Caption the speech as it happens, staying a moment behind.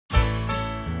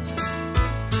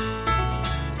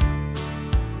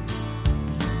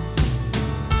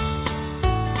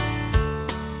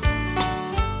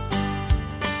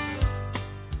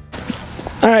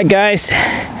right, guys,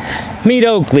 meet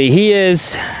Oakley. He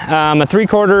is a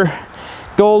 3/4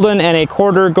 golden and a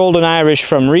 1/4 golden Irish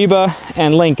from Reba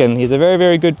and Lincoln. He's a very,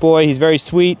 very good boy. He's very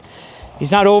sweet.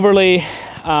 He's not overly,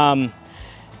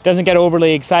 doesn't get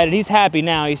overly excited. He's happy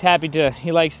now. He's happy to,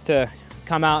 he likes to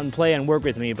come out and play and work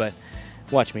with me, but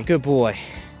watch me. Good boy.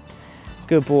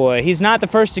 Good boy. He's not the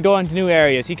first to go into new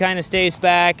areas. He kind of stays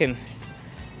back and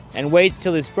waits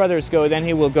till his brothers go, then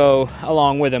he will go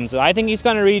along with them. So I think he's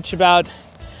gonna reach about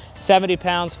 70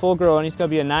 pounds full grown. He's gonna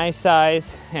be a nice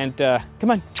size. And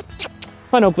come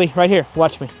on, Oakley, right here,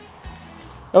 watch me.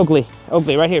 Oakley,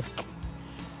 right here.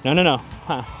 No,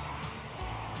 huh.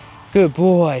 Good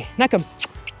boy, now come.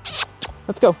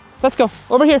 Let's go,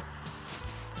 over here.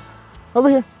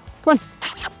 Come on.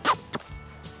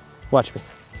 Watch me,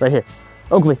 right here.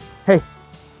 Oakley, hey.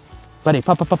 Buddy,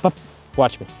 pop.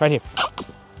 Watch me, right here.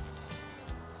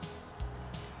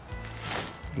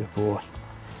 Good boy.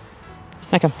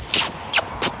 Now come.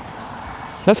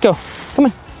 Let's go. Come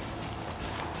on.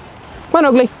 Come on,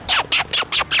 Oakley.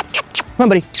 Come on,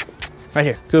 buddy. Right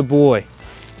here. Good boy.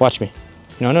 Watch me.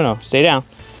 No. Stay down.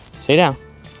 Stay down.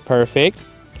 Perfect.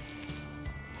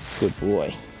 Good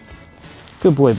boy. Good boy.